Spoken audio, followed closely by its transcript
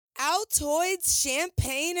Altoids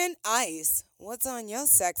Champagne and Ice. What's on your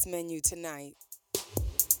sex menu tonight?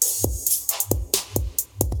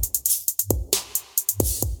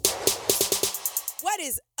 What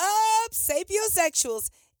is up,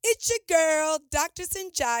 sapiosexuals? It's your girl, Dr.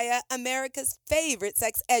 Sanjaya, America's favorite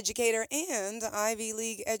sex educator and Ivy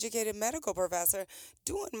League educated medical professor,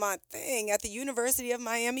 doing my thing at the University of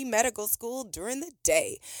Miami Medical School during the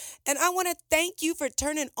day. And I want to thank you for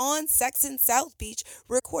turning on Sex in South Beach,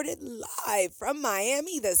 recorded live from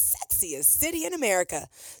Miami, the sexiest city in America.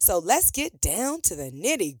 So let's get down to the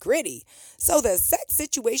nitty gritty. So the sex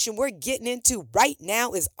situation we're getting into right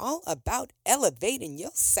now is all about elevating your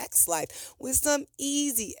sex life with some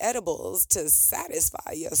easy edibles to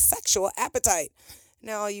satisfy your sexual appetite.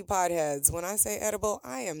 Now, all you potheads, when I say edible,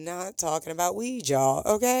 I am not talking about weed, y'all,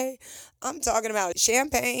 okay? I'm talking about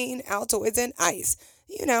champagne, Altoids, and ice.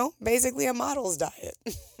 You know, basically a model's diet.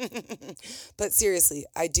 But seriously,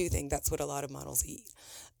 I do think that's what a lot of models eat.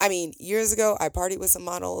 I mean, years ago, I partied with some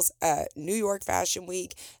models at New York Fashion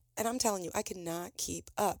Week, and I'm telling you, I could not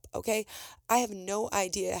keep up, okay? I have no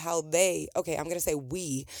idea how I'm going to say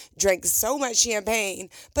we, drank so much champagne,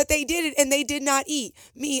 but they did it and they did not eat.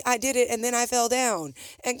 Me, I did it and then I fell down.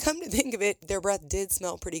 And come to think of it, their breath did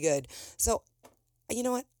smell pretty good. So you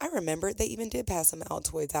know what? I remember they even did pass some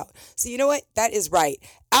Altoids out. So you know what? That is right.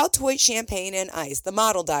 Altoid champagne and ice, the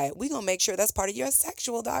model diet. We're going to make sure that's part of your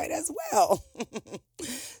sexual diet as well.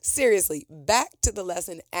 Seriously, back to the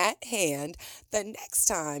lesson at hand. The next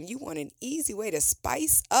time you want an easy way to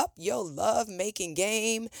spice up your love-making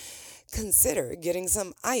game, consider getting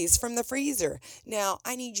some ice from the freezer. Now,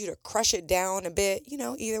 I need you to crush it down a bit,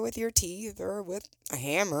 either with your teeth or with a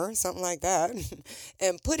hammer, something like that,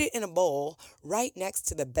 and put it in a bowl right next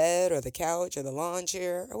to the bed or the couch or the lawn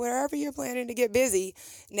chair or wherever you're planning to get busy.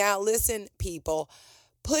 Now, listen, people.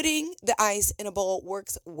 Putting the ice in a bowl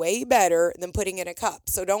works way better than putting it in a cup.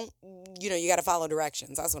 So you got to follow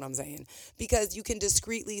directions. That's what I'm saying. Because you can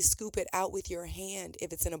discreetly scoop it out with your hand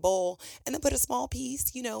if it's in a bowl and then put a small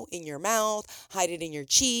piece, in your mouth, hide it in your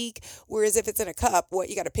cheek. Whereas if it's in a cup,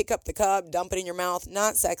 you got to pick up the cup, dump it in your mouth.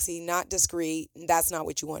 Not sexy, not discreet. That's not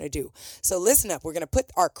what you want to do. So listen up. We're going to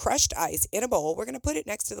put our crushed ice in a bowl. We're going to put it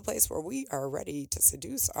next to the place where we are ready to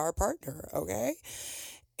seduce our partner, okay?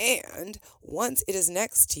 And once it is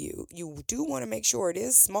next to you, you do want to make sure it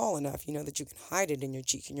is small enough, that you can hide it in your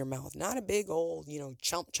cheek and your mouth. Not a big old,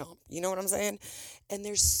 chump. You know what I'm saying? And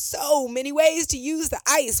there's so many ways to use the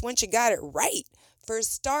ice once you got it right. For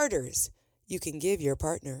starters, you can give your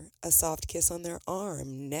partner a soft kiss on their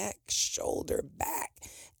arm, neck, shoulder, back,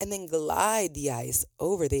 and then glide the ice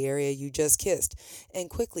over the area you just kissed and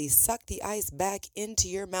quickly suck the ice back into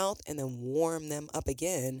your mouth and then warm them up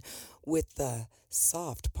again with the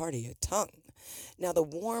soft part of your tongue. Now, the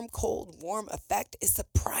warm, cold, warm effect is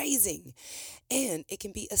surprising, and it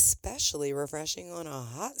can be especially refreshing on a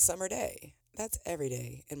hot summer day. That's every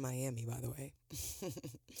day in Miami, by the way.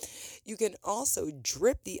 You can also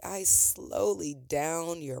drip the ice slowly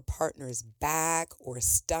down your partner's back or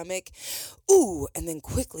stomach. Ooh, and then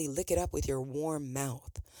quickly lick it up with your warm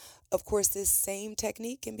mouth. Of course, this same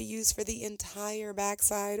technique can be used for the entire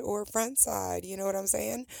backside or front side. You know what I'm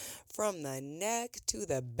saying? From the neck to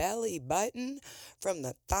the belly button, from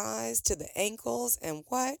the thighs to the ankles, and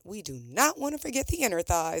what? We do not want to forget the inner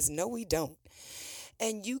thighs. No, we don't.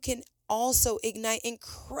 And you can also ignite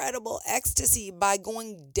incredible ecstasy by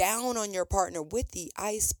going down on your partner with the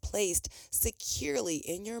ice placed securely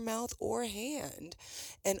in your mouth or hand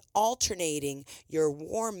and alternating your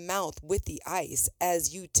warm mouth with the ice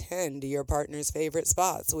as you tend to your partner's favorite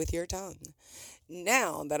spots with your tongue.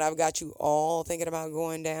 Now that I've got you all thinking about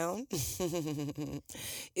going down,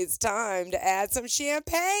 it's time to add some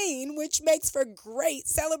champagne, which makes for great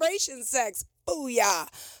celebration sex. Booyah!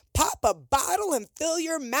 Pop a bottle and fill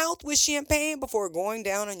your mouth with champagne before going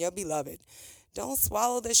down on your beloved. Don't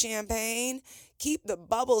swallow the champagne. Keep the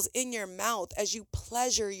bubbles in your mouth as you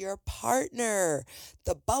pleasure your partner.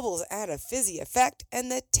 The bubbles add a fizzy effect,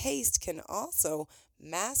 and the taste can also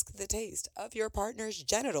mask the taste of your partner's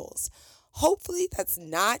genitals. Hopefully that's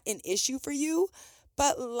not an issue for you,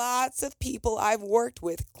 but lots of people I've worked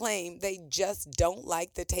with claim they just don't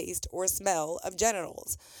like the taste or smell of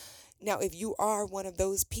genitals. Now, if you are one of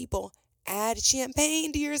those people, add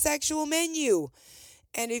champagne to your sexual menu.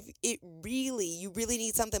 And if you really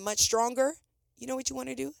need something much stronger, you know what you want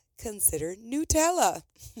to do? Consider Nutella.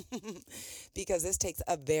 Because this takes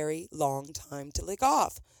a very long time to lick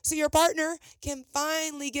off. So your partner can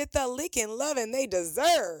finally get the licking loving they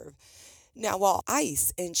deserve. Now, while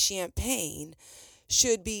ice and champagne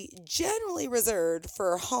should be generally reserved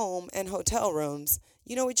for home and hotel rooms,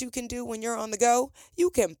 You know what you can do when you're on the go? You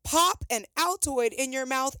can pop an Altoid in your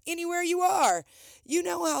mouth anywhere you are. You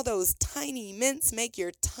know how those tiny mints make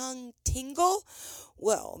your tongue tingle?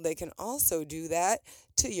 Well, they can also do that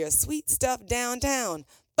to your sweet stuff downtown.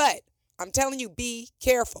 But I'm telling you, be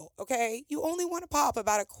careful, okay? You only want to pop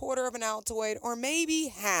about a quarter of an Altoid or maybe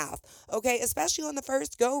half, okay? Especially on the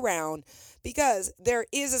first go round, because there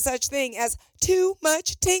is a such thing as too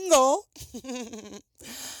much tingle.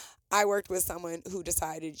 I worked with someone who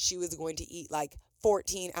decided she was going to eat like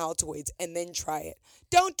 14 Altoids and then try it.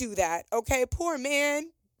 Don't do that, okay? Poor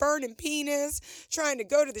man, burning penis, trying to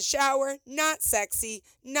go to the shower. Not sexy,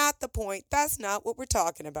 not the point. That's not what we're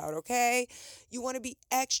talking about, okay? You want to be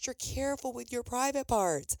extra careful with your private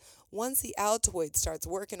parts. Once the Altoid starts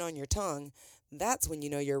working on your tongue, that's when you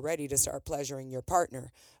know you're ready to start pleasuring your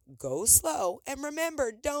partner. Go slow, and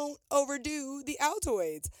remember, don't overdo the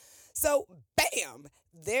Altoids. So, bam,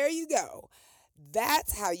 there you go.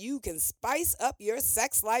 That's how you can spice up your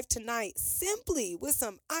sex life tonight, simply with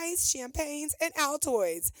some ice, champagnes, and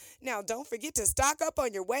Altoids. Now, don't forget to stock up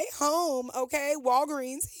on your way home, okay?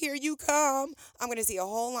 Walgreens, here you come. I'm going to see a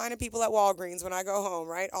whole line of people at Walgreens when I go home,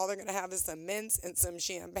 right? All they're going to have is some mints and some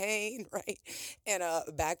champagne, right? And a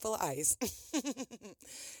bag full of ice.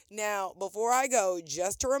 Now, before I go,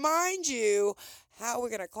 just to remind you how we're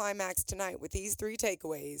going to climax tonight with these 3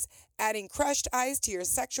 takeaways. Adding crushed ice to your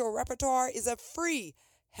sexual repertoire is a free,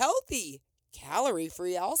 healthy,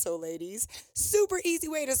 calorie-free also, ladies, super easy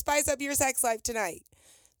way to spice up your sex life tonight.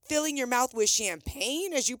 Filling your mouth with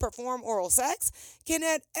champagne as you perform oral sex can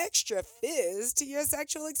add extra fizz to your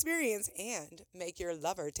sexual experience and make your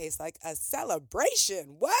lover taste like a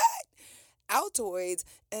celebration. What? Altoids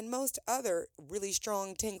and most other really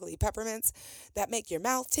strong tingly peppermints that make your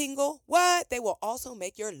mouth tingle. What? They will also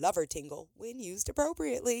make your lover tingle when used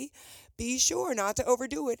appropriately. Be sure not to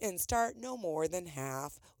overdo it and start no more than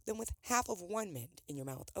with half of 1 mint in your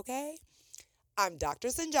mouth, okay? I'm Dr.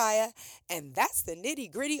 Sanjaya, and that's the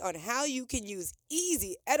nitty-gritty on how you can use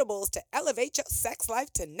easy edibles to elevate your sex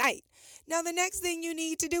life tonight. Now, the next thing you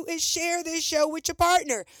need to do is share this show with your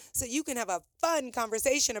partner so you can have a fun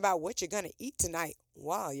conversation about what you're going to eat tonight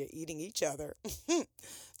while you're eating each other.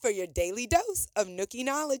 For your daily dose of Nookie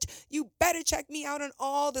knowledge, you better check me out on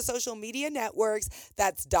all the social media networks.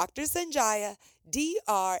 That's Dr. Sanjaya,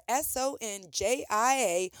 DrSonjia,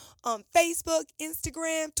 on Facebook,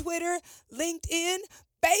 Instagram, Twitter, LinkedIn.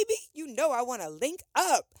 Baby, you know I want to link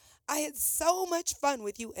up. I had so much fun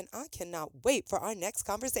with you, and I cannot wait for our next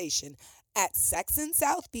conversation at Sex in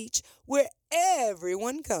South Beach, where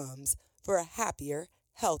everyone comes for a happier,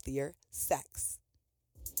 healthier sex.